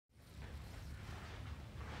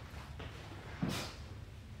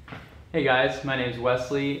Hey guys, my name is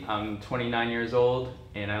Wesley. I'm 29 years old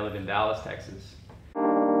and I live in Dallas, Texas.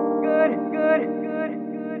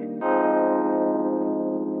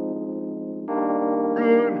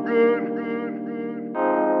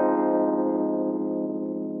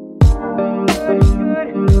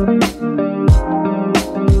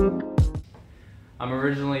 I'm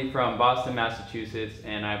originally from Boston, Massachusetts,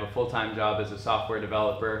 and I have a full-time job as a software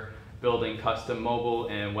developer building custom mobile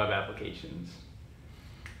and web applications.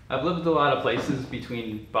 I've lived a lot of places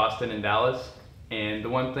between Boston and Dallas, and the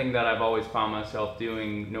one thing that I've always found myself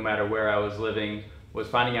doing no matter where I was living was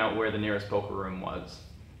finding out where the nearest poker room was.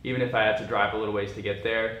 Even if I had to drive a little ways to get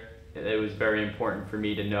there, it was very important for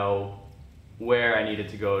me to know where I needed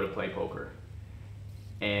to go to play poker.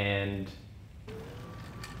 And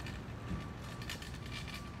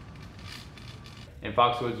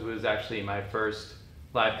Foxwoods was actually my first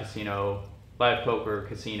live poker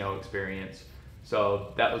casino experience.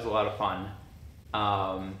 So that was a lot of fun.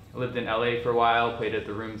 I lived in LA for a while, played at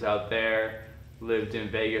the rooms out there, lived in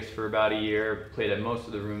Vegas for about a year, played at most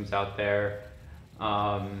of the rooms out there.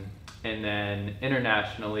 And then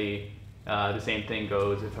internationally, the same thing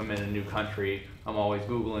goes. If I'm in a new country, I'm always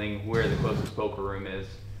Googling where the closest poker room is.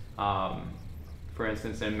 For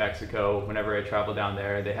instance, in Mexico, whenever I travel down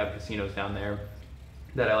there, they have casinos down there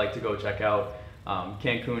that I like to go check out.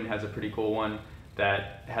 Cancun has a pretty cool one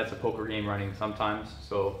that has a poker game running sometimes,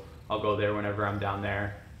 so I'll go there whenever I'm down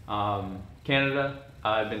there. Canada,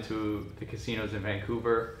 I've been to the casinos in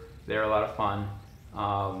Vancouver. They're a lot of fun.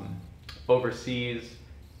 Overseas,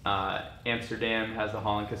 Amsterdam has the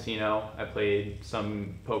Holland Casino. I played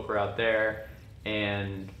some poker out there,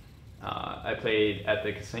 and I played at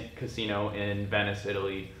the casino in Venice,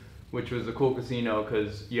 Italy, which was a cool casino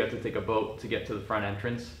because you have to take a boat to get to the front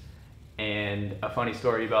entrance. And a funny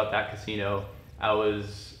story about that casino,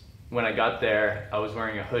 when I got there, I was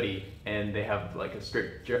wearing a hoodie, and they have like a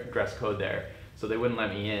strict dress code there, so they wouldn't let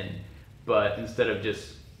me in. But instead of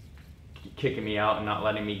just kicking me out and not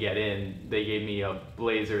letting me get in, they gave me a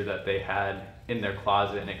blazer that they had in their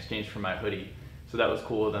closet in exchange for my hoodie. So that was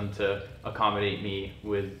cool of them to accommodate me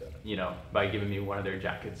with, by giving me one of their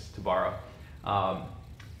jackets to borrow.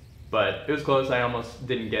 But it was close. I almost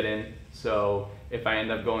didn't get in. So if I end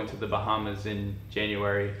up going to the Bahamas in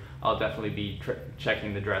January, I'll definitely be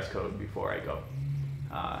checking the dress code before I go.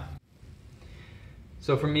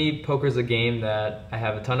 So for me, poker is a game that I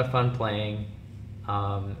have a ton of fun playing.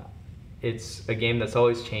 It's a game that's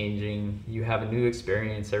always changing. You have a new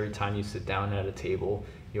experience every time you sit down at a table.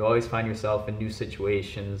 You always find yourself in new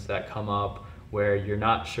situations that come up where you're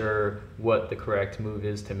not sure what the correct move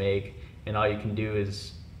is to make, and all you can do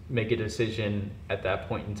is make a decision at that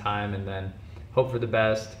point in time and then hope for the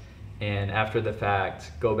best, and after the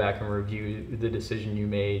fact go back and review the decision you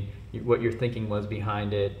made, what your thinking was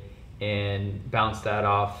behind it, and bounce that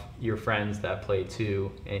off your friends that play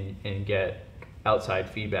too, and get outside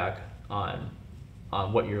feedback on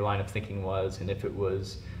what your line of thinking was and if it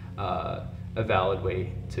was a valid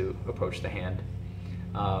way to approach the hand.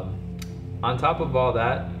 On top of all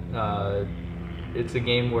that, it's a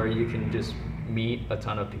game where you can just meet a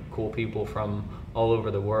ton of cool people from all over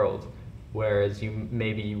the world, whereas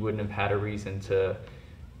maybe you wouldn't have had a reason to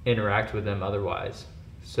interact with them otherwise.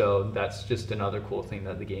 So that's just another cool thing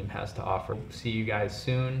that the game has to offer. See you guys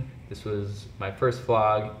soon. This was my first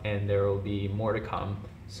vlog, and there will be more to come,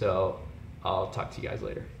 so I'll talk to you guys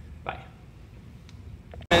later. Bye.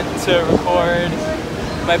 To record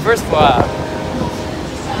my first vlog.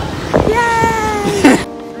 Yay!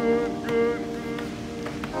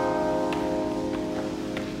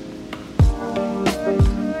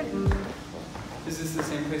 Is this the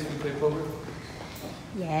same place we play poker?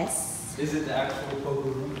 Yes. Is it the actual poker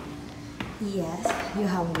room? Yes. You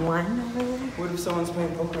have one over there? What if someone's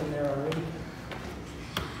playing poker in there already?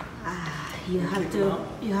 You have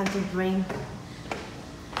to bring.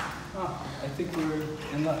 Oh, I think we're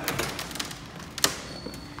in luck.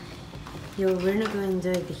 We're not going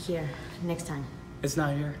to do it here next time. It's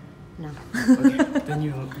not here? No. Okay, then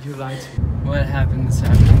you lied to me. What happened this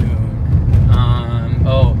afternoon?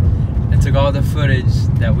 I took all the footage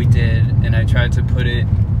that we did and I tried to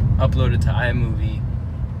upload it to iMovie,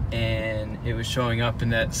 and it was showing up in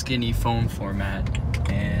that skinny phone format,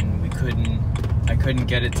 and I couldn't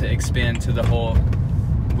get it to expand to the whole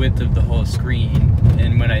width of the whole screen,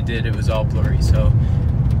 and when I did, it was all blurry. So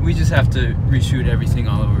we just have to reshoot everything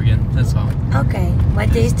all over again. That's all. Okay.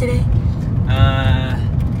 What day is today?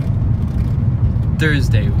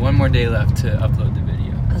 Thursday. One more day left to upload the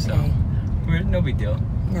video. Okay. So no big deal.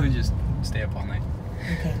 No. We'll just stay up all night.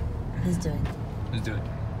 Okay. Let's do it. Let's do it.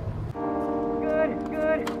 Good,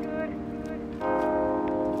 good.